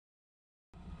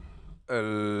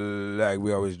Like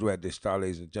we always do at this time,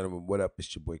 ladies and gentlemen, what up?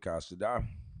 It's your boy Costa.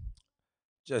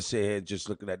 Just sit here, just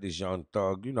looking at this young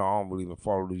thug. You know, I don't really even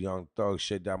follow the young thug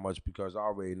shit that much because I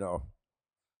already know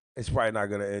it's probably not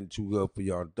gonna end too good for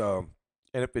young thug.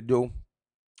 And if it do,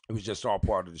 it was just all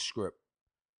part of the script.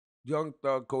 Young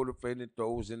thug co-defendant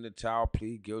throws in the towel,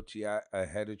 plead guilty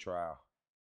ahead of trial.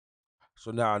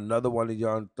 So now another one of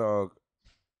young thug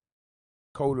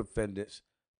co-defendants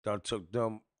done took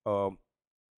them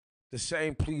the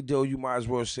same plea deal. You might as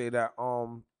well say that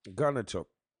Gunner took.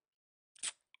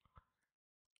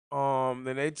 And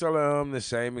they tell him the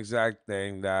same exact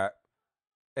thing that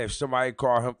if somebody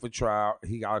called him for trial,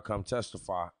 he gotta come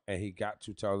testify and he got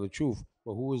to tell the truth.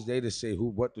 But who is they to say who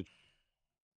what the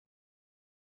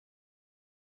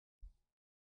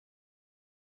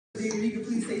You can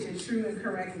please state your true and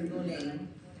correct legal name.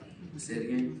 Say it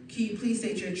again. Can you please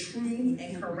state your true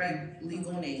and correct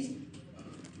legal name?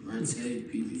 Monte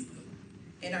Peavy.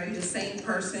 And are you the same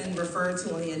person referred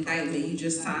to on the indictment you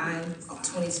just signed of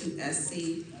 22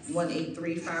 SC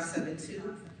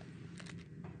 183572?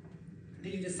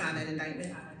 Did you just sign that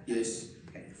indictment? Yes.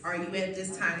 Okay. Are you at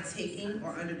this time taking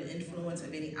or under the influence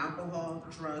of any alcohol,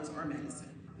 drugs, or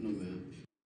medicine? No, ma'am.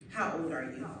 How old are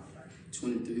you?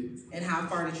 23. And how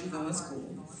far did you go in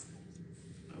school?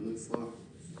 I went far.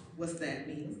 What's that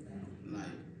mean? Like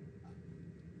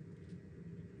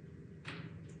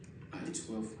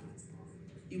 12th.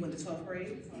 You went to 12th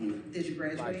grade? Mm-hmm. Did you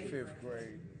graduate? like fifth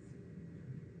grade?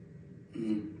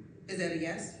 Mm-hmm. Is that a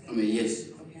yes? I mean, yes.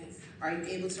 Okay. Are you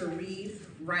able to read,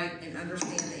 write, and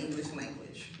understand the English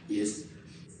language? Yes.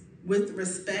 With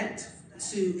respect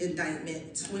to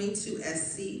indictment 22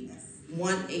 SC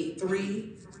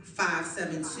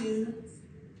 183572,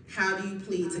 how do you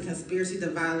plead to conspiracy to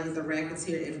violate the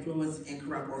Racketeer Influence and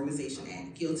Corrupt Organization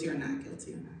Act? Guilty or not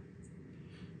guilty?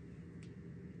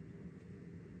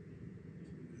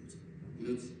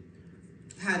 Guilty.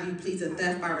 How do you plead to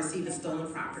theft by receiving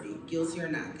stolen property? Guilty or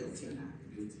not guilty?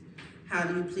 Guilty. How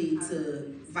do you plead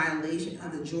to violation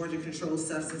of the Georgia Controlled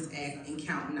Substance Act in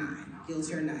count 9?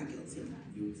 Guilty or not guilty?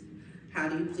 Guilty. How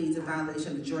do you plead to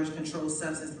violation of the Georgia Controlled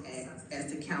Substance Act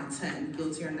as to count 10?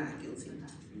 Guilty or not guilty?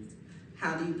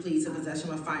 How do you plead to possession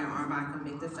of a firearm by a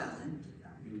convicted felon?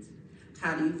 Guilty.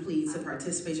 How do you plead to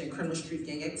participation in criminal street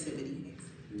gang activity?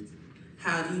 Guilty.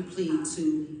 How do you plead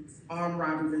to armed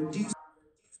robbery reduced?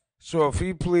 So if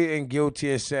he pleading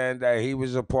guilty and saying that he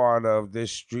was a part of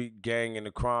this street gang and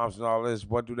the crimes and all this,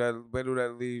 where do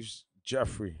that leaves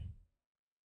Jeffrey?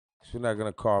 'Cause we're not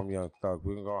gonna call him Young Thug.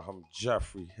 We're gonna call him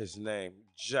Jeffrey. His name,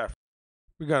 Jeff.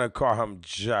 We're gonna call him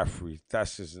Jeffrey.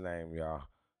 That's his name, y'all.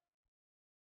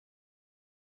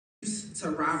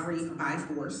 To robbery by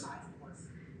force?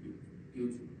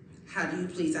 Guilty. How do you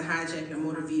plead to hijacking a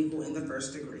motor vehicle in the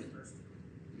first degree?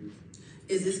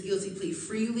 Is this guilty plea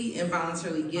freely and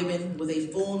voluntarily given with a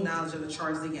full knowledge of the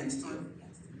charges against you?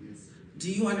 Yes. Do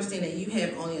you understand that you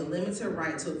have only a limited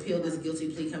right to appeal this guilty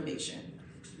plea conviction?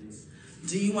 Yes.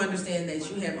 Do you understand that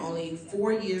you have only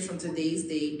 4 years from today's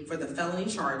date for the felony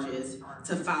charges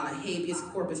to file a habeas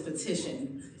corpus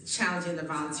petition challenging the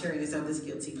voluntariness of this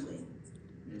guilty plea?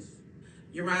 Yes.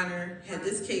 Your Honor, had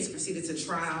this case proceeded to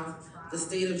trial, the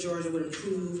state of Georgia would have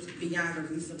proved beyond a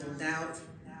reasonable doubt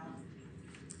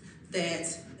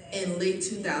that in late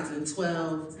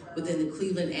 2012, within the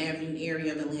Cleveland Avenue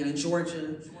area of Atlanta,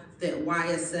 Georgia, that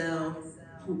YSL,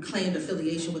 who claimed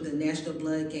affiliation with the National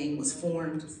Blood Gang, was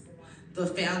formed. The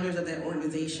founders of that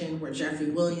organization were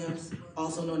Jeffrey Williams,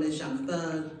 also known as Young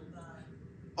Thug,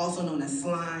 also known as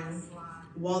Slime,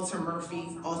 Walter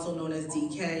Murphy, also known as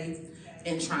DK,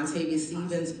 and Trontavia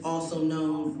Stevens, also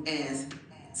known as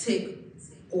Tick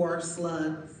or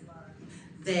Slug.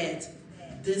 That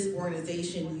this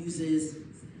organization uses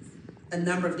a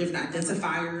number of different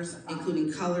identifiers,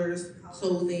 including colors,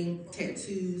 clothing,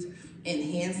 tattoos, and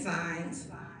hand signs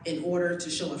in order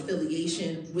to show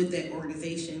affiliation with that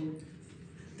organization.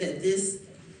 That this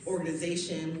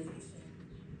organization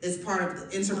is part of the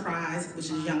enterprise,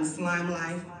 which is Young Slime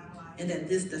Life, and that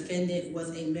this defendant was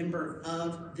a member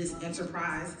of this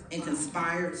enterprise and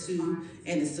conspired to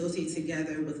and associate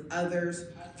together with others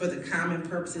for the common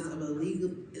purposes of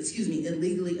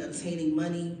illegally obtaining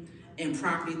money and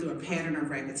property through a pattern of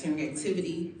racketeering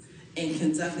activity and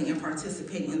conducting and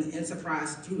participating in the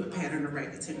enterprise through a pattern of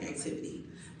racketeering activity.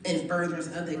 In furtherance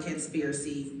of the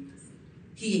conspiracy,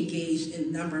 he engaged in a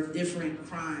number of different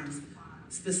crimes.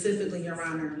 Specifically, Your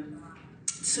Honor,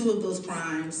 2 of those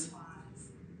crimes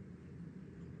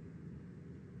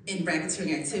in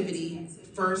racketeering activity,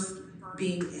 first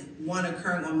being one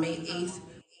occurring on May 8th,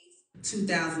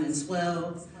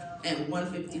 2012 at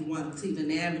 151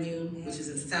 Cleveland Avenue, which is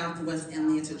in southwest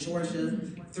Atlanta, Georgia,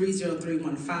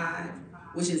 30315,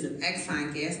 which is an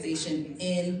Exxon gas station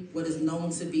in what is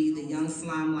known to be the Young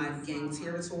Slime Life gang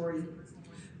territory.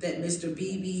 That Mr.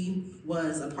 Beebe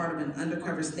was a part of an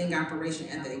undercover sting operation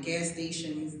at that gas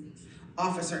station.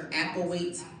 Officer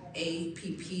Applewhite,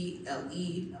 Applewhaite,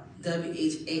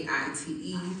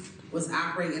 was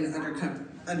operating in an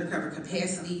undercover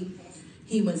capacity.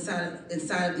 He went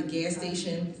inside of the gas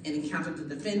station and encountered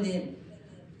the defendant.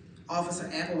 Officer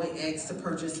Applewhite asked to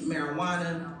purchase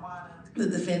marijuana. The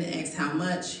defendant asked how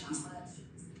much.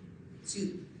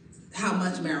 How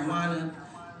much marijuana?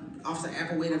 Officer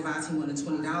Applewhite advised he wanted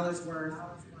 $20 worth.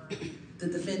 The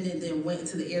defendant then went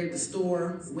into the area of the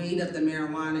store, weighed up the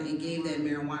marijuana, and gave that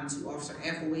marijuana to Officer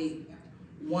Applewhite.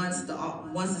 Once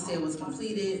the sale was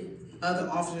completed, other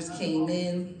officers came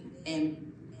in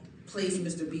and placed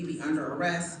Mr. Beebe under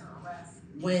arrest.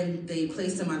 When they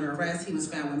placed him under arrest, he was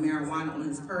found with marijuana on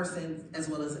his person as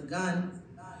well as a gun.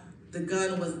 The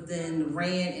gun was then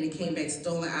ran and it came back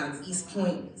stolen out of East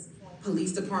Point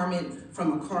Police Department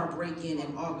from a car break-in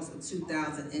in August of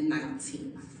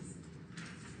 2019.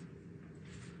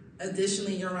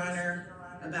 Additionally, Your Honor,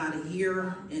 about a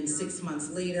year and 6 months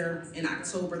later, in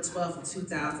October 12th of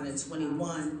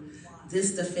 2021,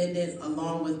 this defendant,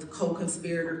 along with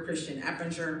co-conspirator Christian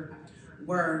Eppinger,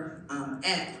 were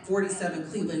at 47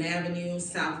 Cleveland Avenue,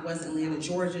 southwest Atlanta,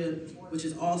 Georgia, which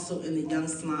is also in the Young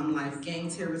Slime Life gang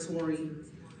territory.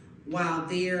 While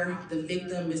there, the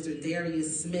victim, Mr.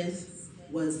 Darius Smith,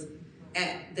 was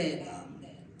at that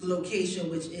location,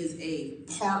 which is a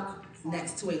park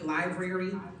next to a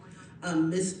library.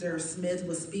 Mr. Smith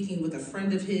was speaking with a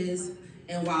friend of his,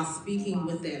 and while speaking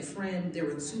with that friend, there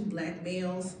were two black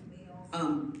males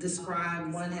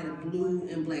described. One had a blue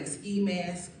and black ski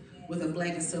mask with a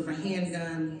black and silver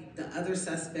handgun. The other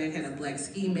suspect had a black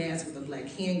ski mask with a black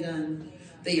handgun.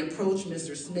 They approached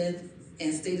Mr. Smith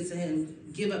and stated to him,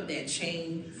 "Give up that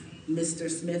chain." Mr.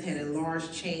 Smith had a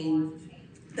large chain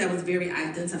that was very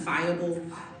identifiable.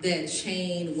 That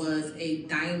chain was a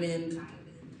diamond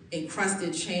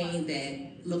encrusted chain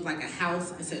that looked like a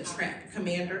house. It said Trap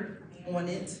Commander on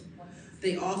it.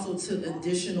 They also took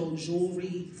additional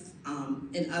jewelry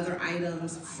and other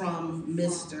items from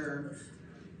Mr.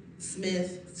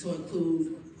 Smith, to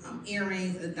include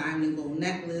earrings, a diamond and gold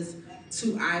necklace,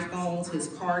 2 iPhones, his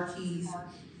car keys.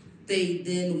 They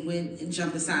then went and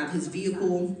jumped inside of his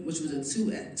vehicle, which was a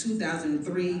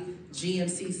 2003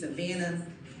 GMC Savannah.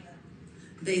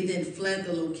 They then fled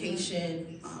the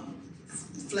location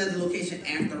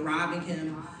after robbing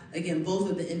him. Again, both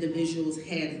of the individuals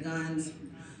had guns.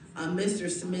 Mr.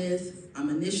 Smith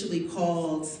initially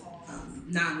called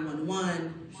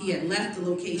 911. He had left the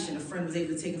location. A friend was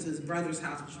able to take him to his brother's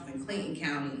house, which was in Clayton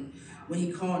County. When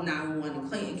he called 911 in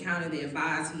Clayton County, they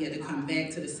advised he had to come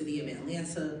back to the city of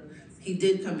Atlanta. He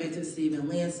did come back to the city of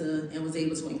Atlanta and was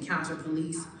able to encounter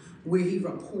police, where he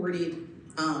reported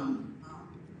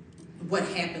what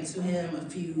happened to him a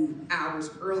few hours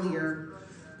earlier.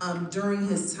 During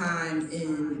his time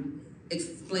in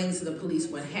explaining to the police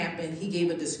what happened, he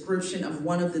gave a description of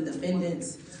one of the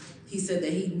defendants. He said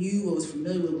that he knew or was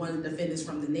familiar with one of the defendants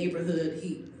from the neighborhood.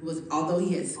 Although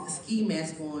he had a ski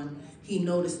mask on, he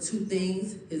noticed 2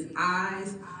 things: his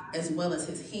eyes as well as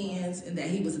his hands, and that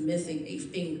he was missing a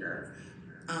finger.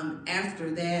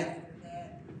 After that,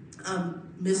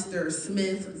 Mr.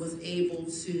 Smith was able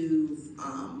to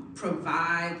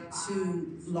provide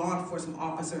to law enforcement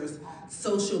officers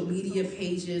social media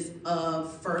pages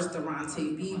of first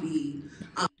Durante Beebe.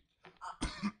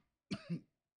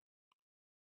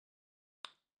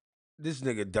 This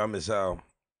nigga dumb as hell.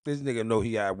 This nigga know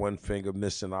he had one finger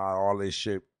missing, all this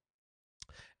shit.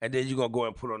 And then you gonna go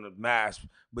and put on the mask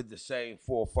with the same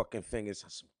 4 fucking fingers.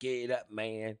 Get up,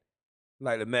 man.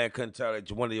 Like the man couldn't tell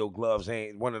that one of your gloves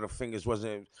one of the fingers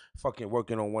wasn't fucking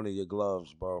working on one of your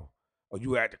gloves, bro. Or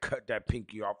you had to cut that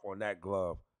pinky off on that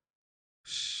glove.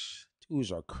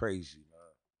 Dudes are crazy,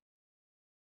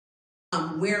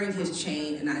 man. Wearing his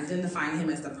chain and identifying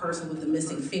him as the person with the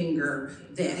missing finger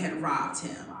that had robbed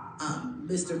him.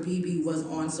 Mr. Beebe was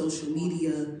on social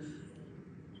media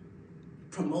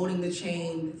promoting the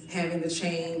chain, having the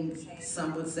chain,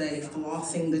 some would say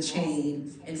flossing the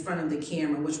chain in front of the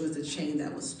camera, which was the chain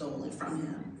that was stolen from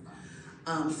him.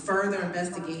 Further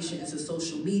investigation into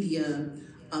social media,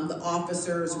 the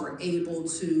officers were able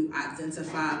to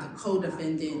identify the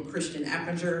co-defendant, Christian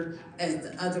Eppinger, as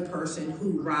the other person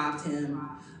who robbed him.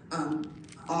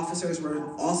 Officers were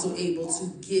also able to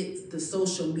get the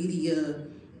social media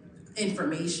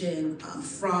information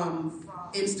from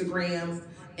Instagram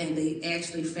and they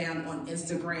actually found on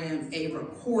Instagram a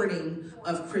recording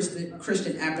of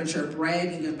Christian Aperture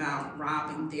bragging about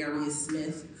robbing Darius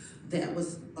Smith that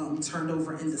was turned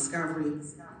over in discovery.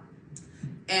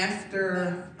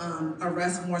 After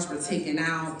arrest warrants were taken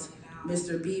out,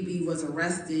 Mr. Beebe was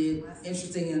arrested,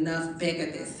 interesting enough, back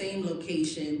at that same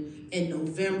location in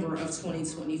November of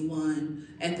 2021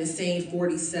 at the same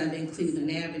 47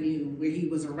 Cleveland Avenue, where he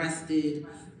was arrested,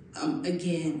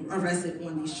 again, arrested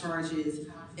on these charges.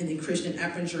 And then Christian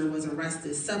Eppinger was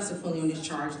arrested subsequently on these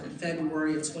charges in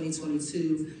February of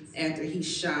 2022 after he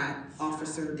shot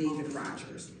Officer David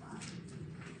Rogers.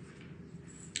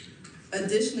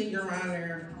 Additionally, Your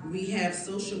Honor, we have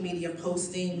social media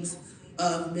postings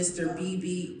of Mr.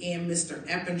 Beebe and Mr.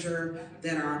 Eppinger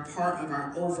that are a part of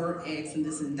our overt acts in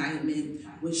this indictment,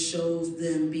 which shows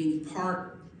them being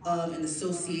part of and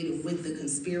associated with the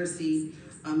conspiracy.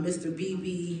 Mr.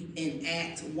 Beebe in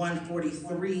Act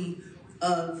 143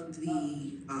 of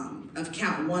the of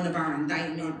count one of our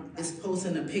indictment is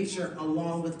posting a picture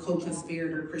along with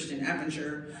co-conspirator Christian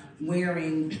Eppinger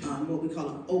wearing what we call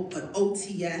an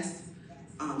OTS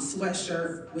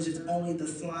sweatshirt, which is only the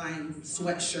slime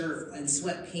sweatshirt and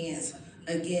sweatpants,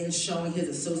 again showing his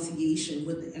association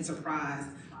with the enterprise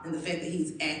and the fact that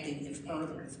he's acting in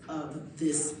furtherance of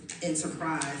this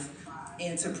enterprise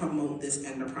and to promote this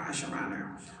enterprise, Your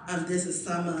Honor. This is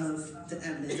some of the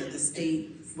evidence that the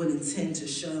state would intend to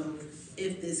show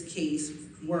if this case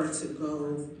were to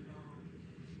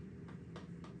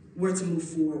move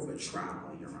forward with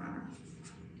trial, Your Honor.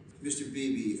 Mr.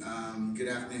 Beebe, good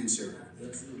afternoon, sir.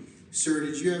 Sir,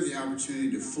 did you have the opportunity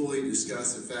to fully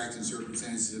discuss the facts and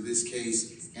circumstances of this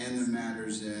case and the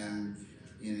matters in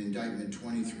indictment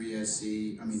 21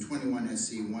 SC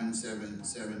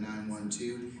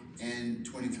 177912 and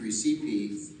 23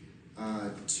 CP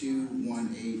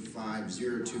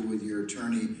 218502 with your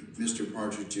attorney, Mr.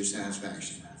 Partridge, to your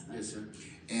satisfaction? Yes, sir.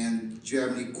 And do you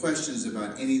have any questions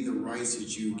about any of the rights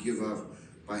that you give up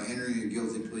by entering a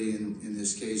guilty plea in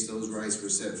this case? Those rights were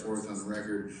set forth on the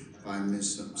record by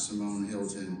Ms. Simone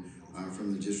Hilton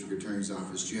from the District Attorney's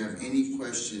Office. Do you have any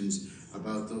questions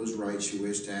about those rights you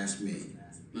wish to ask me?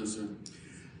 No, sir.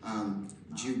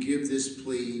 Did you give this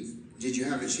plea, did you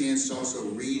have a chance to also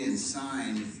read and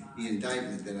sign the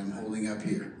indictment that I'm holding up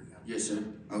here? Yes, sir.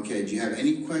 Okay, do you have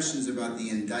any questions about the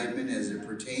indictment as it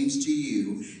pertains to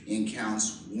you in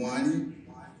counts 1,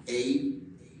 8,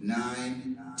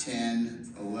 9,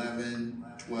 10, 11,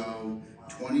 12,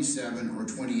 27, or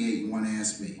 28 you want to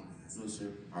ask me? No,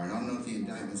 sir. All right, I don't know if the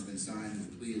indictment's been signed, the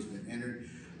plea has been entered.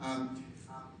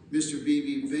 Mr.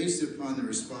 Beebe, based upon the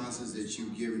responses that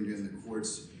you've given during the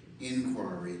court's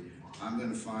inquiry, I'm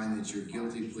going to find that your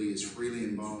guilty plea is freely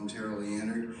and voluntarily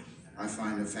entered. I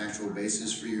find a factual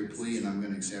basis for your plea, and I'm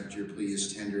going to accept your plea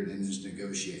as tendered and as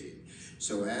negotiated.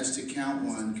 So as to count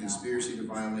 1, conspiracy to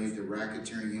violate the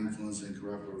Racketeering, Influence, and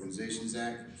Corrupt Organizations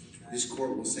Act, this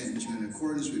court will sentence you in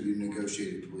accordance with your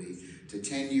negotiated plea to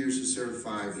 10 years to serve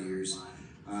 5 years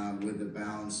with the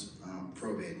balance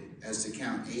probated. As to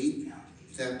count 8,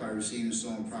 theft by receiving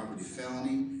stolen property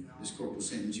felony, this court will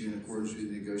sentence you in accordance with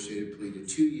the negotiated plea to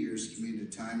 2 years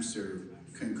commuted time served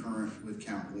concurrent with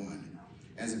count 1.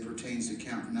 As it pertains to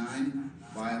count 9,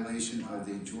 violation of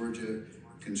the Georgia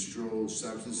Controlled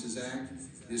Substances Act,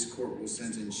 this court will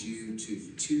sentence you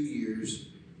to 2 years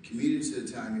commuted to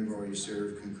the time you've already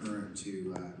served concurrent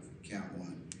to count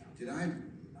 1. Did I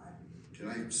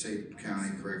say count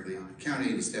 8 correctly? Count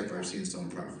 8 is theft by receiving stolen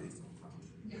property.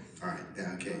 All right,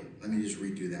 okay, let me just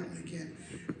redo that one again.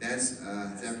 That's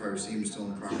theft by receiving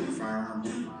stolen property firearm.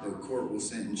 The court will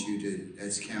sentence you to,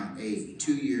 that's count 8,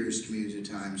 2 years commuted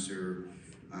to time served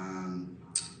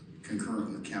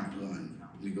concurrent with count 1.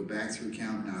 We go back through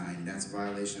count 9, that's a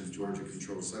violation of the Georgia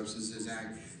Controlled Substances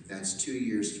Act. That's 2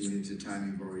 years commuted to the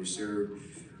time you've already served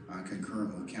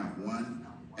concurrent with count 1.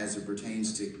 As it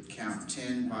pertains to count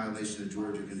 10, violation of the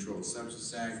Georgia Controlled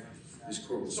Substances Act, this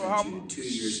court will sentence you to 2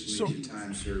 years commuted to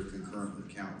time served concurrent with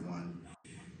count 1.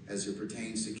 As it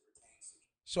pertains to...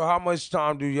 So how much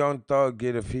time do Young Thug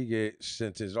get if he get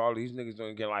sentenced? All these niggas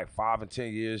don't get like 5 and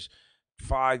 10 years.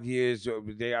 5 years,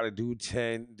 they gotta do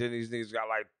 10. Then these niggas got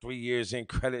like 3 years in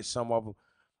credit, some of them.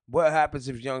 What happens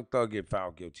if Young Thug get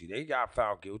found guilty? They got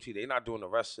found guilty. They not doing the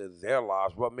rest of their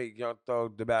lives. What make Young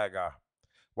Thug the bad guy?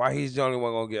 Why he's the only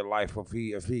one gonna get life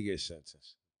if he gets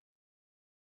sentenced?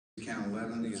 Count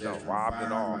 11, niggas don't rob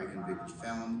at all. By convicted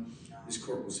felon. This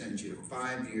court will sentence you to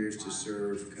 5 years to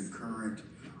serve concurrent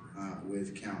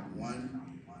with count 1.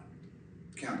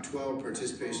 Count 12,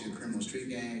 participation in criminal street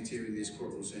gang activity. This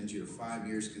court will sentence you to 5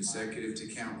 years consecutive to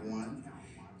count 1.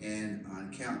 And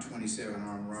on count 27,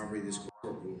 armed robbery, this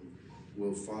court will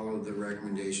will follow the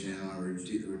recommendation and on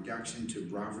reduction to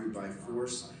robbery by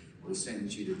force will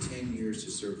sentence you to 10 years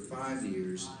to serve 5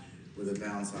 years with a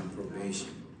balance on probation.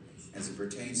 As it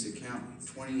pertains to count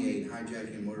 28,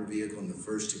 hijacking a motor vehicle in the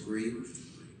first degree,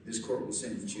 this court will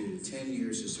sentence you to 10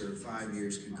 years to serve 5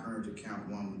 years concurrent to count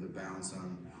 1 with a balance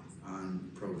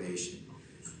on probation.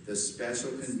 The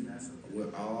special,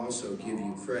 I'll also give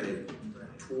you credit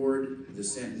toward the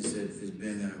sentence that has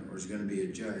been, or is going to be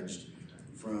adjudged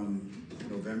from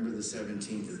November the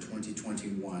 17th of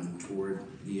 2021 toward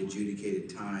the adjudicated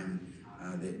time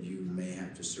that you may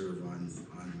have to serve on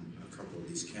a couple of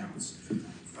these counts.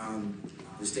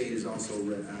 The state has also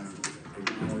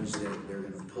acknowledged that they're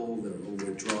going to pull or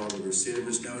withdraw the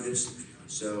recidivist notice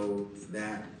so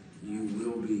that you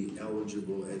will be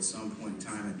eligible at some point in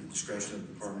time at the discretion of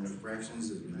the Department of Corrections,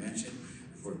 as we mentioned,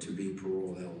 to be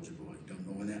parole eligible. I don't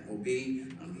know when that will be.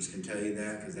 I'm just going to tell you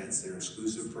that because that's their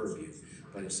exclusive purview.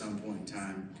 But at some point in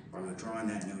time, by withdrawing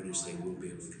that notice, they will be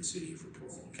able to consider you for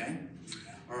parole, okay?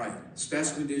 All right,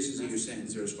 special conditions of your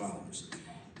sentence are as follows.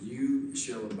 You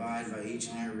shall abide by each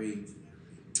and every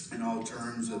and all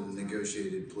terms of the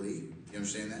negotiated plea. You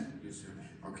understand that? Yes, sir.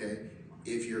 Okay.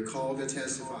 If you're called to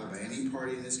testify by any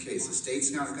party in this case, the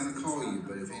state's not going to call you,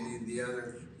 but if any of the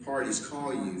other parties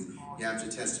call you, you have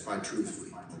to testify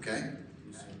truthfully. Okay?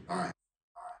 Yes, sir. All right.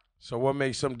 So what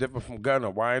makes him different from Gunner?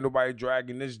 Why ain't nobody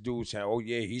dragging this dude saying, "Oh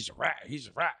yeah, he's a rat, he's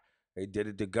a rat"? They did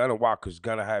it to Gunner. Why? Because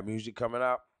Gunner had music coming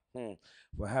out.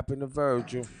 What happened to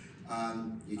Virgil?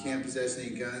 You can't possess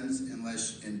any guns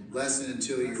unless and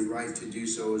until your right to do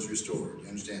so is restored. You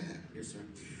understand that? Yes, sir.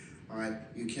 All right.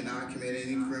 You cannot commit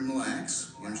any criminal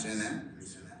acts. You understand that?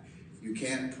 Yes, sir. You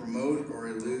can't promote or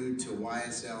allude to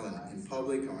YSL in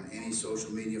public on any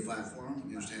social media platform.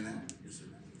 You understand that? Yes, sir.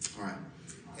 All right.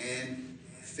 And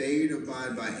failure to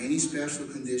abide by any special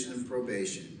condition of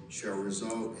probation shall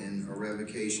result in a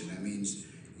revocation. That means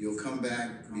you'll come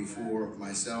back before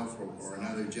myself or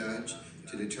another judge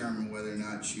to determine whether or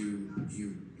not you've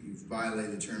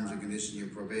violated the terms and conditions of your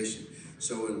probation.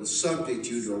 So it will subject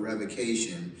you to a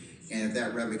revocation, and if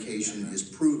that revocation is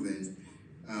proven,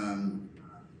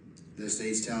 the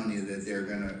state's telling you that they're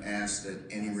going to ask that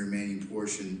any remaining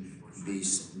portion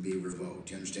be revoked.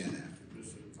 Do you understand that?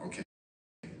 Yes, sir. Okay.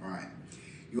 All right.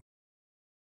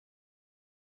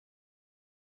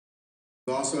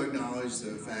 You also acknowledge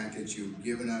the fact that you've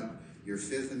given up your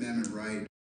Fifth Amendment right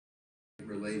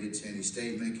related to any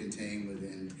statement contained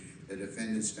within the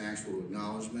defendant's factual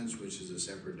acknowledgments, which is a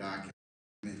separate document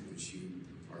which you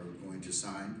are going to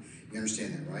sign. You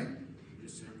understand that, right?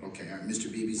 Yes, sir. Okay. All right.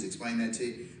 Mr. Beebe's explained that to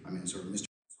you. Mr.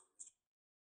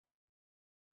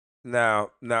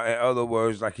 Now, in other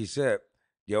words, like he said,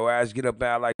 your ass get up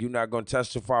out like you're not gonna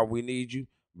testify. We need you.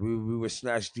 We will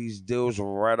snatch these deals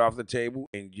right off the table,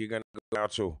 and you're gonna go down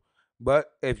too.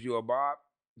 But if you're a Bob,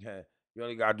 you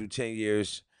only gotta do 10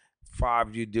 years.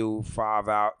 5 you do, 5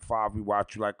 out, 5 we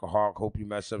watch you like a hawk. Hope you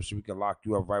mess up so we can lock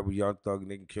you up right with Young Thug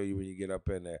and they can kill you when you get up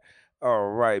in there.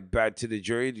 All right, back to the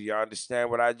jury. Do y'all understand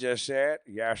what I just said?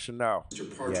 Yes or no?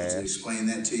 Mr. Partridge Yes. explain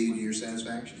that to you to your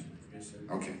satisfaction? Yes, sir.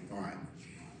 Okay, all right.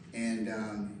 And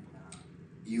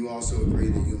you also agree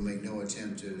that you'll make no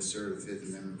attempt to assert a Fifth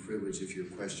Amendment privilege if you're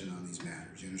questioned on these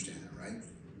matters. You understand that, right?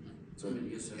 So,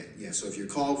 Yes, sir. yeah, so if you're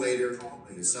called later,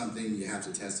 if it's something you have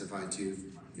to testify to,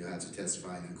 you'll have to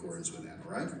testify in accordance with that,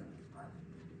 all right?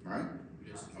 All right?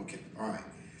 Yes, sir. Okay, all right.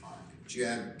 Do you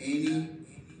have any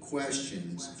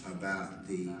questions about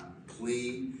the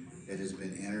plea that has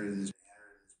been entered in this?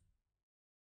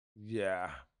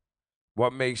 Yeah.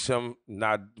 What makes him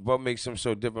not? What makes him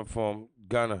so different from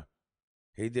Gunner?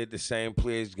 He did the same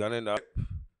play as Gunner.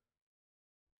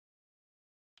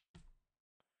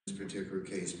 This particular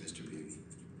case, Mr. Beebe?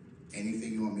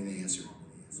 Anything you want me to answer?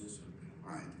 Yes, sir.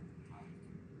 All right.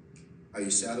 Are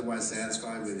you otherwise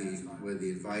satisfied with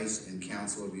the advice and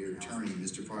counsel of your attorney,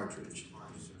 Mr. Partridge?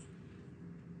 Yes, sir.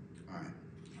 All right.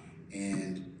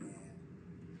 And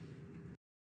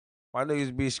My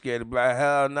niggas be scared to be like,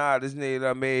 hell nah, this nigga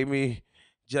done made me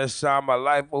just sign my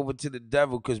life over to the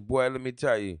devil. Cause boy, let me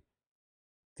tell you,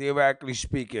 theoretically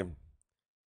speaking,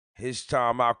 his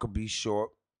time out could be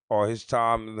short, or his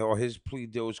time or his plea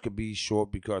deals could be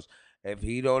short because if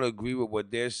he don't agree with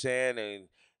what they're saying and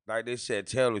like they said,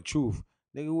 tell the truth.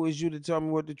 Nigga, who is you to tell me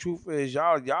what the truth is?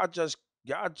 Y'all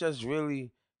just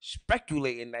really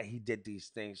speculating that he did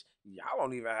these things. Y'all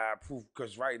don't even have proof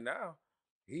because right now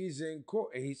he's in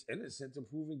court and he's innocent and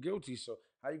proven guilty. So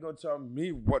how you gonna tell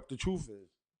me what the truth is?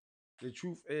 The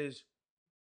truth is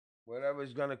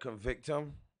whatever's gonna convict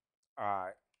him,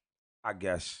 I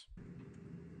guess.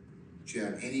 Do you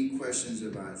have any questions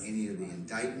about any of the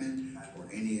indictment or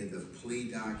any of the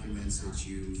plea documents that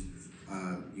you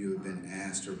have been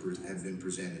asked or have been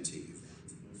presented to you?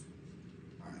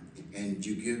 All right. And do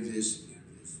you give this?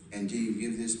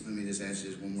 Let me just ask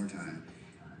you this one more time.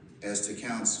 As to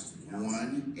counts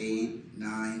 1, 8,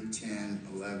 9, 10,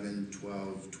 11,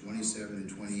 12, 27, and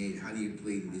 28, how do you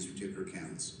plead to these particular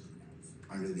counts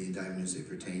under the indictment as they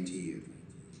pertain to you?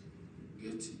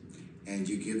 Guilty. And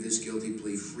you give this guilty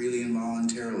plea freely and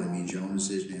voluntarily, means your own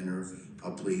decision to enter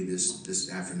a plea this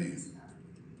afternoon?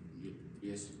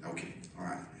 Yes. Okay, all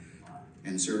right.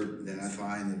 And sir, then I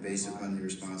find that based upon the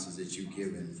responses that you've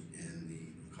given in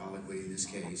the colloquy in this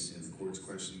case, and the court's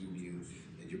questioning of you,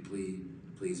 that your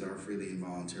pleas are freely and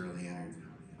voluntarily entered.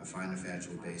 I find a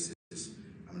factual basis.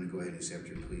 I'm going to go ahead and accept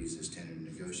your pleas as tentative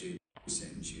negotiated,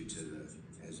 sentence you to the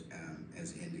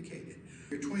as indicated.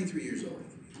 You're 23 years old.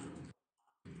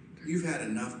 You've had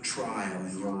enough trial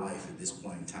in your life at this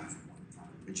point in time.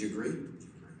 Would you agree?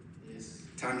 Yes.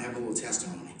 Time to have a little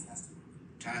testimony.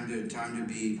 Time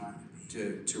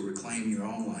to reclaim your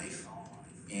own life,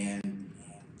 and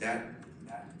that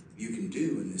you can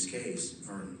do in this case,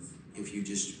 or if you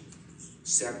just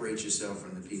separate yourself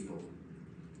from the people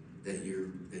that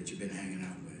you've been hanging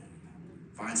out with.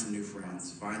 Find some new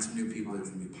friends. Find some new people that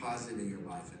can be positive in your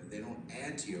life, and if they don't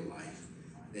add to your life,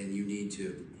 then you need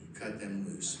to cut them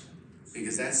loose,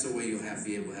 because that's the way you'll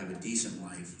be able to have a decent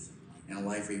life, and a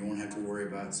life where you won't have to worry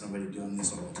about somebody doing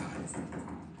this all the time,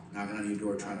 knocking on your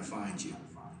door trying to find you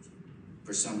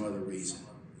for some other reason,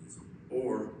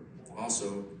 or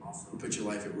also put your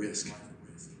life at risk.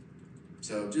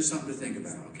 So just something to think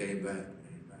about, okay? But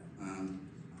do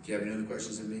you have any other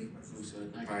questions of me? No, sir.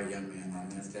 All right, young man, then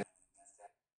that's that.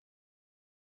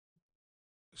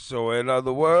 So in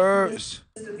other words,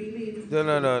 Mr. BB, dun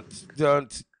dun dun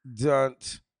dun.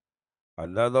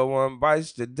 Another one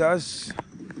bites the dust.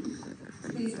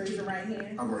 please raise your right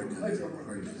hand. I've already done it. I've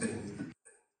already done it.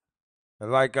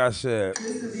 And like I said,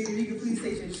 Mr. BB, you can please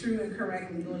state your true and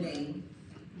correct legal name.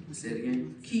 Say it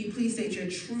again. Can you please state your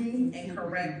true and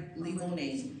correct legal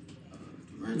name?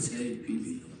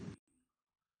 Advertiser-Friendly.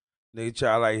 nigga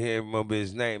try like he ain't remember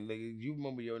his name. Nigga, you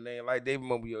remember your name like they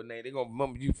remember your name. They gonna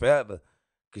remember you forever.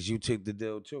 Cause you took the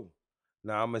deal too.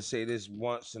 Now I'm gonna say this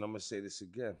once and I'm gonna say this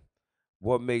again.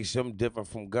 What makes him different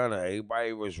from Gunner?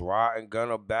 Everybody was riding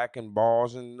Gunner back in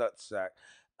balls and nutsack.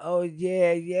 Oh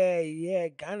yeah.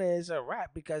 Gunner is a rat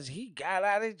because he got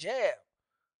out of jail.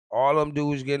 All them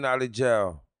dudes getting out of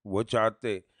jail. What y'all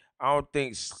think? I don't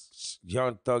think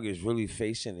Young Thug is really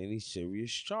facing any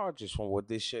serious charges from what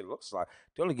this shit looks like.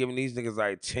 They're only giving these niggas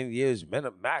like 10 years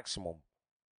minimum maximum.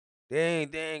 They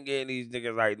ain't getting these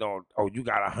niggas like, no, oh, you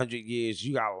got 100 years,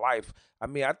 you got life. I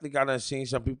mean, I think I done seen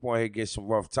some people on here get some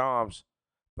rough times,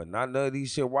 but not none of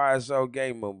these shit YSL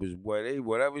gang members, boy. They,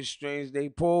 whatever strings they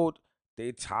pulled,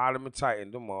 they tied them and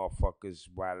tightened them motherfuckers.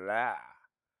 Voila.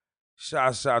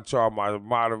 Shouts out to all my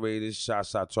moderators.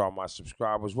 Shouts out to all my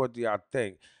subscribers. What do y'all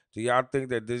think? Do y'all think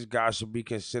that this guy should be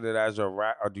considered as a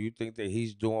rat, or do you think that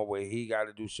he's doing what he got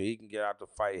to do so he can get out to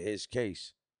fight his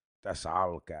case? That's how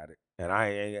I look at it. And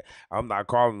I'm not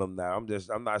calling him that.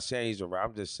 I'm not saying he's a rat.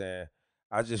 I'm just saying,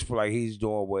 I just feel like he's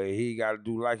doing what he got to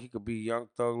do. Like he could be Young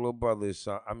Thug, little brother or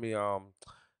something. I mean,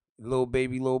 little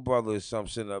baby, little brother or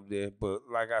something up there. But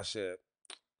like I said,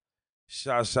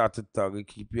 shouts out to Thugger.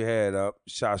 Keep your head up.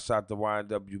 Shouts out to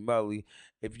YNW Melly.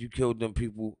 If you killed them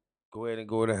people, go ahead and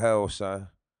go to hell, son.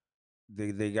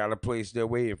 They got a place there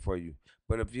waiting for you.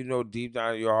 But if you know deep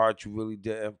down in your heart you really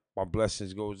didn't, my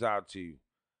blessings goes out to you.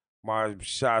 My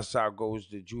shouts out goes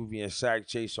to Juvie and Sack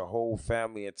Chase, a whole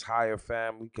family, entire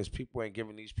family, because people ain't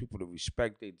giving these people the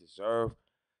respect they deserve.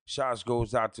 Shouts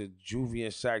goes out to Juvie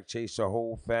and Sack Chase, a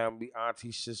whole family,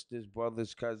 aunties, sisters,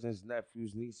 brothers, cousins,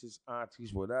 nephews, nieces,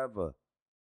 aunties, whatever.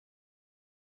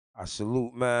 I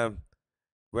salute, man.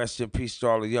 Rest in peace to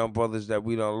all the young brothers that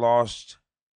we done lost.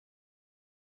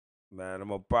 Man,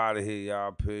 I'm up out of here,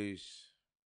 y'all. Peace.